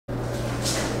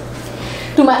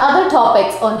To my other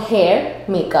topics on hair,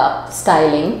 makeup,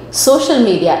 styling, social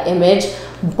media image,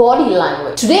 body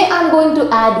language. Today I'm going to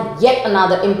add yet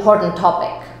another important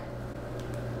topic.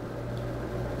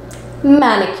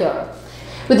 Manicure.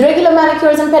 With regular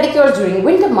manicures and pedicures during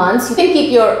winter months, you can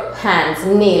keep your hands,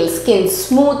 nails, skin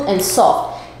smooth and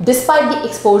soft despite the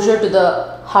exposure to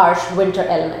the harsh winter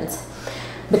elements.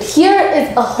 But here is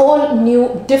a whole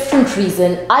new different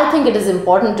reason I think it is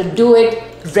important to do it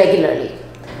regularly.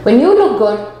 When you look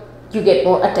good, you get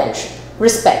more attention,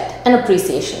 respect and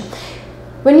appreciation.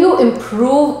 When you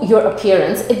improve your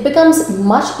appearance, it becomes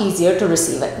much easier to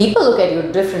receive it. People look at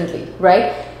you differently,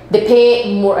 right? They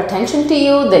pay more attention to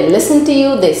you, they listen to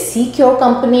you, they seek your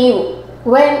company.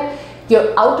 When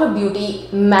your outer beauty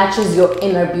matches your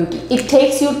inner beauty, it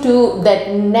takes you to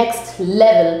that next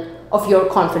level of your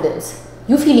confidence.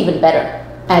 You feel even better.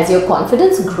 As your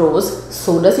confidence grows,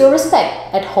 so does your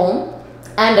respect at home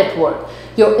and at work.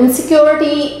 Your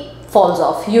insecurity falls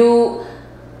off. You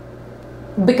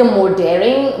become more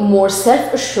daring, more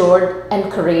self-assured and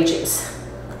courageous.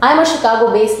 I'm a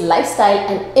Chicago-based lifestyle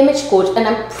and image coach, and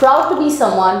I'm proud to be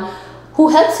someone who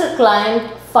helps her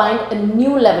client find a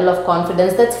new level of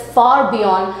confidence that's far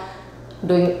beyond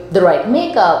doing the right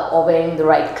makeup or wearing the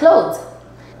right clothes.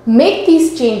 Make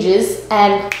these changes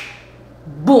and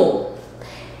boom!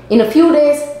 In a few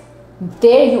days,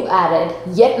 there you added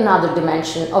yet another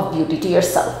dimension of beauty to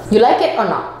yourself. You like it or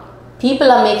not?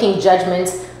 People are making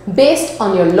judgments based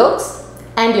on your looks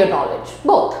and your knowledge,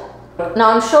 both.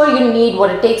 Now I'm sure you need what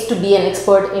it takes to be an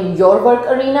expert in your work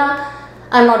arena.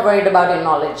 I'm not worried about your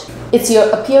knowledge. It's your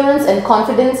appearance and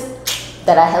confidence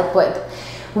that I help with.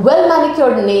 Well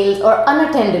manicured nails or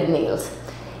unattended nails.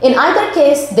 In either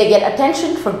case, they get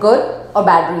attention for good or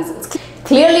bad reasons.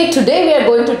 Clearly, today we are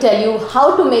going to tell you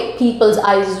how to make people's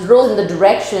eyes roll in the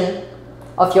direction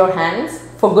of your hands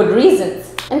for good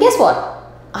reasons. And guess what?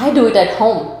 I do it at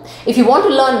home. If you want to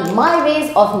learn my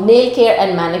ways of nail care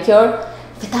and manicure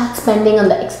without spending on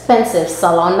the expensive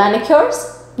salon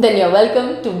manicures, then you're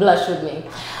welcome to blush with me.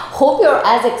 Hope you're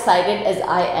as excited as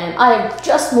I am. I have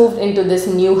just moved into this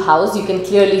new house. You can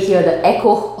clearly hear the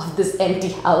echo of this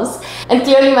empty house. And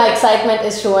clearly my excitement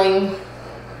is showing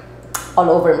all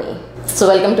over me. So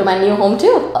welcome to my new home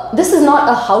too. This is not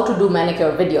a how to do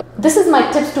manicure video. This is my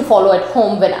tips to follow at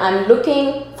home when I'm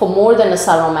looking for more than a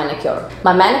salon manicure.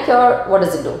 My manicure, what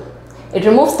does it do? It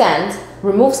removes tans,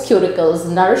 removes cuticles,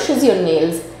 nourishes your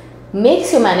nails,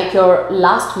 makes your manicure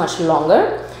last much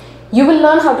longer. You will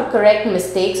learn how to correct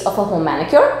mistakes of a home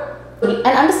manicure and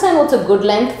understand what's a good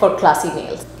length for classy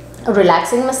nails. A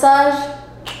relaxing massage?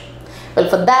 Well,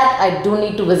 for that I do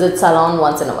need to visit salon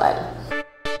once in a while.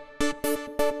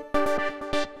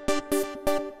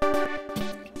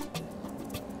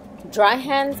 Dry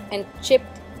hands and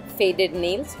chipped, faded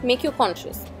nails make you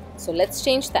conscious. So let's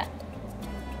change that.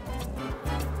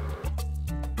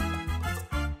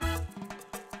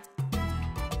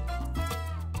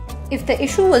 If the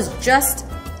issue was just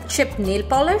chipped nail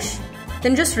polish,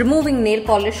 then just removing nail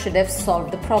polish should have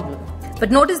solved the problem.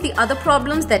 But notice the other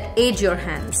problems that age your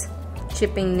hands.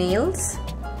 Chipping nails,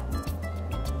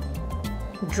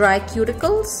 dry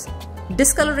cuticles,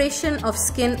 discoloration of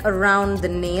skin around the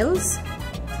nails,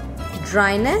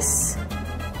 dryness.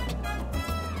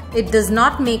 It does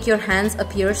not make your hands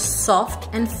appear soft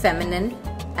and feminine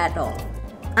at all.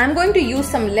 I'm going to use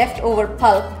some leftover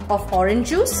pulp of orange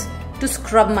juice to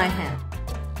scrub my hand.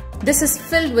 This is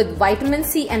filled with vitamin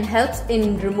C and helps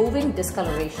in removing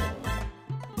discoloration.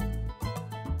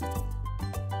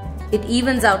 It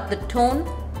evens out the tone,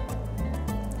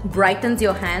 brightens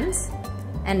your hands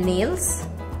and nails.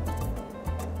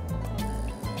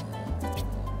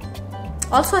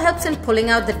 Also helps in pulling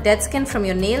out the dead skin from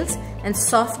your nails and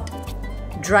soft,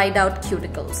 dried out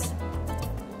cuticles.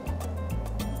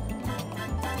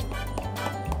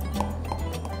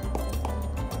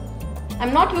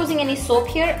 I'm not using any soap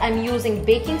here. I'm using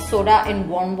baking soda in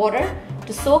warm water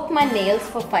to soak my nails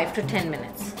for 5 to 10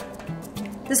 minutes.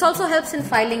 This also helps in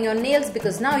filing your nails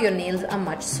because now your nails are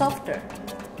much softer.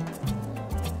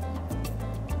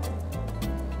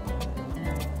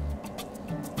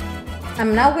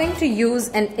 I'm now going to use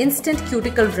an instant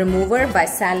cuticle remover by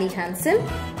Hansen.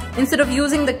 Instead of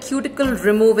using the cuticle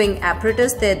removing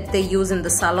apparatus that they use in the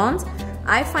salons,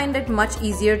 I find it much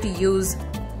easier to use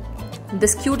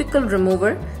this cuticle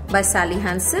remover by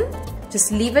Hansen.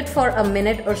 Just leave it for a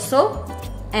minute or so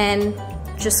and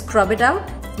just scrub it out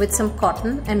with some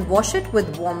cotton and wash it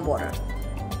with warm water.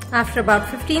 After about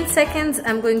 15 seconds,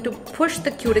 I'm going to push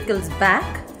the cuticles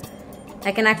back.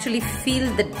 I can actually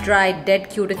feel the dry, dead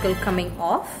cuticle coming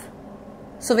off.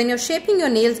 So when you're shaping your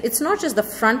nails, it's not just the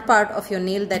front part of your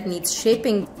nail that needs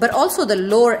shaping, but also the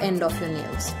lower end of your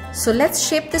nails. So let's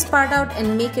shape this part out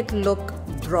and make it look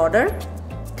broader,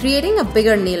 creating a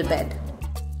bigger nail bed.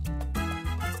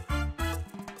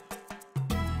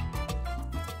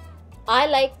 I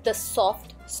like the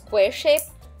soft square shape,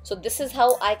 so this is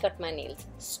how I cut my nails.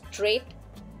 Straight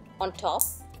on top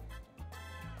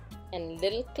and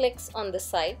little clicks on the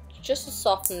side just to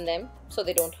soften them so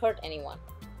they don't hurt anyone.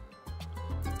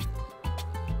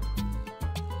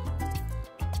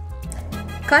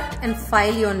 Cut and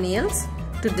file your nails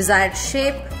to desired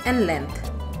shape and length.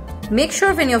 Make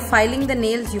sure when you're filing the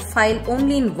nails, you file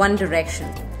only in one direction.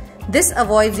 This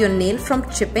avoids your nail from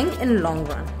chipping in long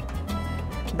run.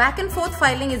 Back and forth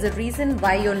filing is a reason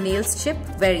why your nails chip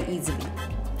very easily.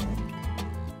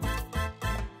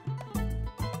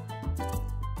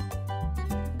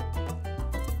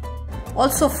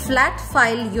 Also flat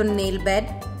file your nail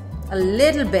bed a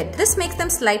little bit. This makes them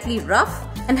slightly rough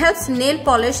and helps nail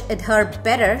polish adhere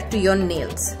better to your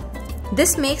nails.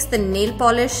 This makes the nail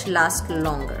polish last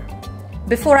longer.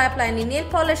 Before I apply any nail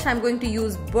polish, I'm going to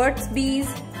use Burt's Bees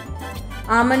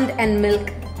almond and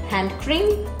milk hand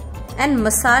cream and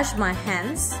massage my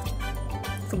hands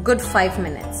for good 5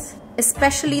 minutes,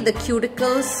 especially the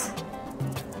cuticles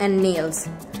and nails.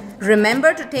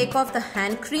 Remember to take off the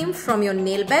hand cream from your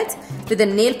nail beds with a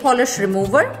nail polish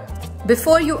remover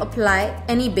before you apply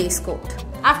any base coat.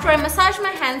 After I massage my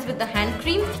hands with the hand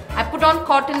cream, I put on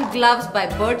cotton gloves by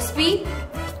Burt's Bees.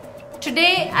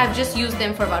 Today I've just used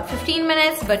them for about 15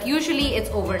 minutes, but usually it's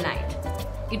overnight.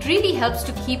 It really helps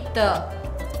to keep the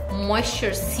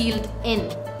moisture sealed in.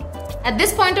 At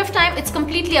this point of time, it's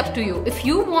completely up to you. If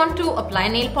you want to apply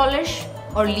nail polish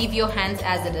or leave your hands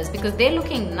as it is, because they're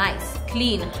looking nice,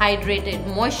 clean, hydrated,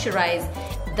 moisturized,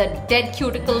 the dead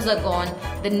cuticles are gone,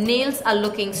 the nails are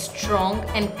looking strong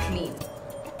and clean.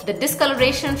 The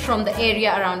discoloration from the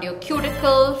area around your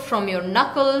cuticle, from your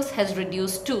knuckles has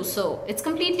reduced too. So it's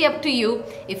completely up to you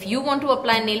if you want to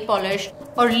apply nail polish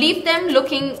or leave them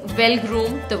looking well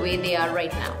groomed the way they are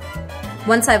right now.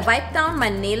 Once I wipe down my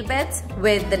nail beds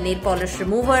with the nail polish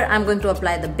remover, I'm going to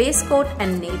apply the base coat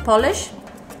and nail polish.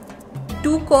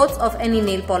 2 coats of any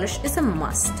nail polish is a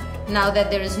must. Now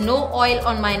that there is no oil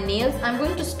on my nails, I'm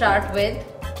going to start with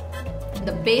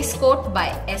the base coat by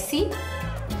Essie.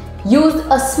 Use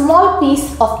a small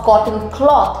piece of cotton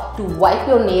cloth to wipe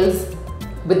your nails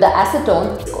with the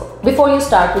acetone before you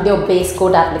start with your base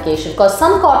coat application, because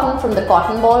some cotton from the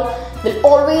cotton ball will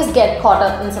always get caught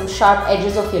up in some sharp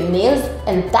edges of your nails,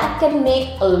 and that can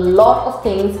make a lot of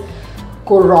things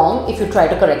go wrong if you try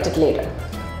to correct it later.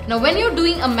 Now when you're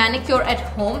doing a manicure at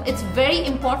home, it's very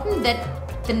important that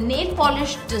the nail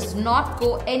polish does not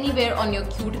go anywhere on your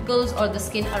cuticles or the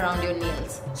skin around your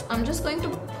nails. So I'm just going to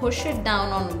push it down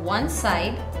on one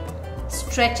side,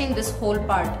 stretching this whole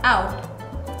part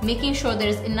out, making sure there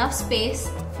is enough space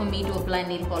for me to apply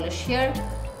nail polish here.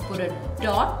 Put a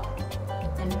dot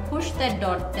and push that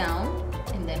dot down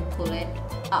and then pull it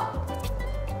up.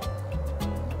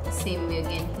 Same way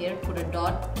again here, put a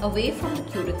dot away from the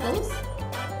cuticles.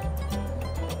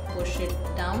 Push it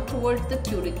down towards the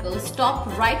cuticles, stop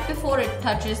right before it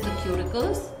touches the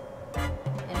cuticles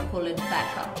and pull it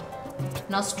back up.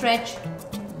 Now stretch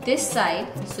this side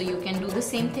so you can do the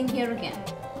same thing here again.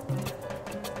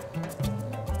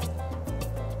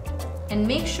 And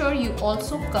make sure you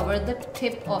also cover the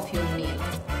tip of your nail.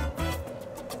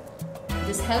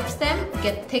 This helps them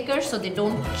get thicker so they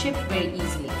don't chip very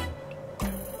easily.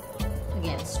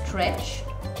 Again, stretch,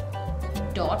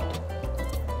 dot,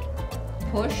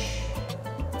 push,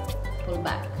 pull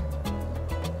back,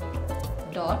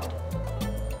 dot,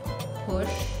 push,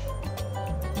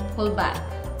 pull back,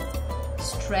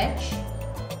 stretch,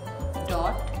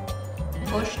 dot,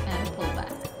 push and pull back.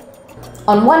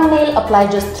 On one nail, apply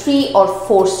just 3 or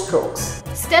 4 strokes.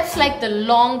 Steps like the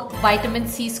long vitamin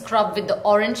C scrub with the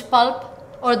orange pulp,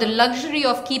 or the luxury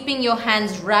of keeping your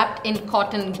hands wrapped in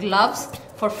cotton gloves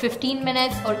for 15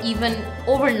 minutes or even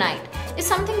overnight is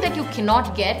something that you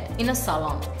cannot get in a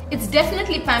salon. It's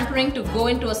definitely pampering to go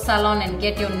into a salon and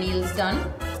get your nails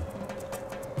done,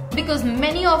 because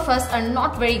many of us are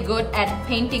not very good at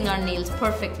painting our nails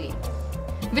perfectly,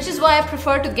 which is why I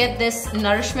prefer to get this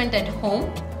nourishment at home,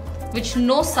 which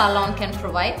no salon can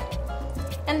provide,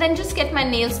 and then just get my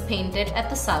nails painted at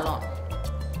the salon.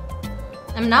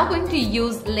 I'm now going to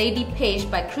use Lady Page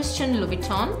by Christian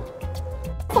Louboutin.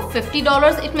 For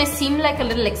 $50, it may seem like a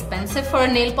little expensive for a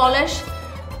nail polish,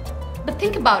 but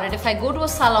think about it. If I go to a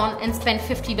salon and spend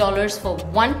 $50 for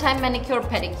one-time manicure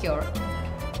pedicure,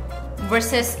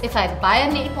 versus if I buy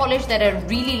a nail polish that I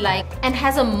really like and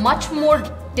has a much more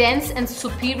dense and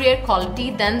superior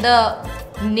quality than the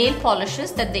nail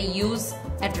polishes that they use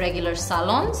at regular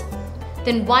salons,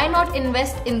 then why not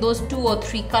invest in those 2 or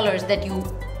 3 colors that you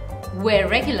wear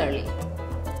regularly?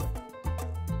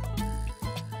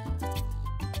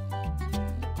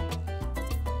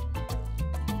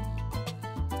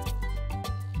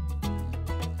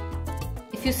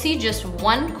 If you see just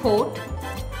one coat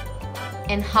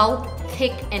and how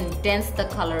thick and dense the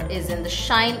color is, and the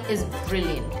shine is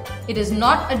brilliant. It is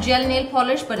not a gel nail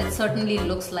polish, but it certainly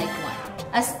looks like one.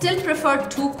 I still prefer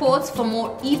 2 coats for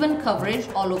more even coverage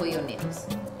all over your nails.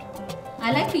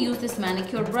 I like to use this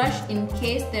manicure brush in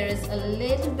case there is a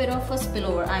little bit of a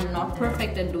spillover. I'm not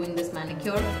perfect at doing this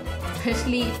manicure,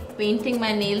 especially painting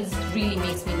my nails really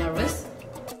makes me nervous.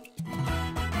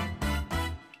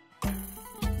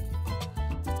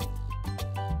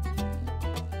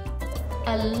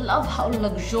 I love how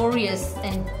luxurious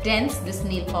and dense this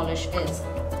nail polish is.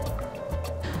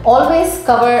 Always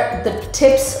cover the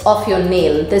tips of your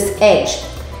nail, this edge.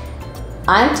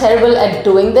 I'm terrible at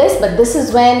doing this, but this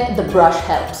is when the brush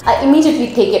helps. I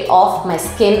immediately take it off my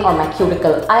skin or my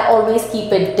cuticle. I always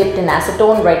keep it dipped in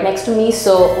acetone right next to me,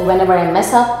 so whenever I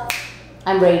mess up,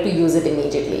 I'm ready to use it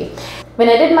immediately. When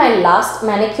I did my last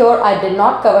manicure, I did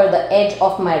not cover the edge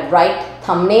of my right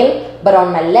thumbnail, but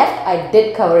on my left, I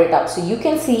did cover it up. So you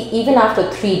can see even after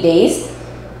 3 days,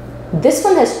 this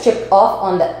one has chipped off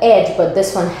on the edge, but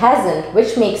this one hasn't,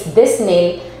 which makes this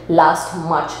nail last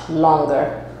much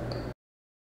longer.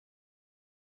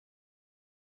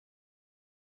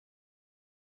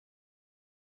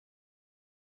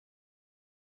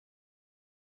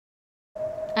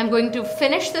 I'm going to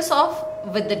finish this off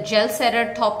with the Gel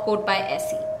Setter Top Coat by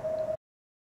Essie.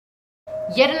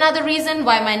 Yet another reason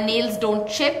why my nails don't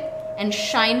chip and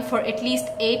shine for at least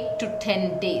 8 to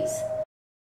 10 days.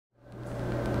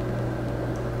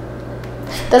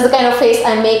 That's the kind of face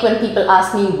I make when people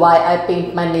ask me why I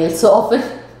paint my nails so often.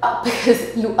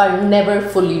 Because you are never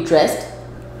fully dressed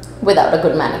without a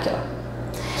good manicure.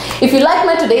 If you like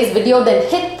my today's video, then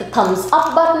hit the thumbs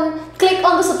up button, click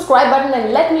on the subscribe button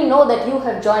and let me know that you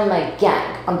have joined my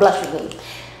gang on Blush With Me.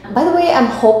 By the way, I'm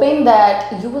hoping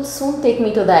that you will soon take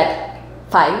me to that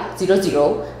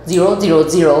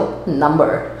 500,000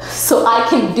 number so I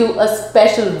can do a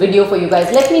special video for you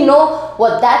guys. Let me know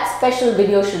what that special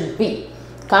video should be.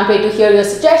 Can't wait to hear your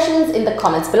suggestions in the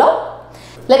comments below.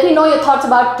 Let me know your thoughts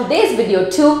about today's video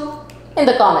too in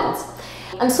the comments.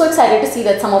 I'm so excited to see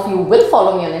that some of you will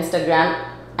follow me on Instagram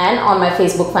and on my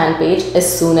Facebook fan page as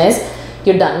soon as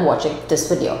you're done watching this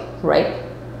video, right?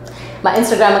 My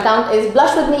Instagram account is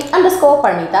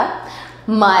blushwithme_Parmita.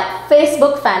 My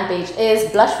Facebook fan page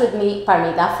is Blush With Me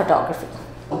Parmita Photography.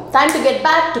 Time to get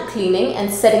back to cleaning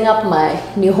and setting up my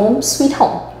new home, sweet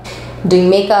home. Doing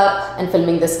makeup and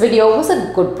filming this video was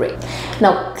a good break.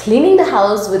 Now, cleaning the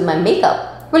house with my makeup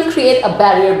will create a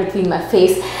barrier between my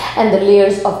face and the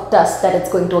layers of dust that it's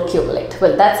going to accumulate.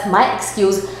 Well, that's my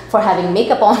excuse for having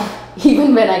makeup on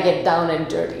even when I get down and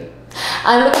dirty.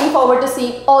 I'm looking forward to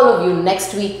seeing all of you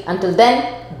next week. Until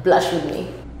then, blush with me.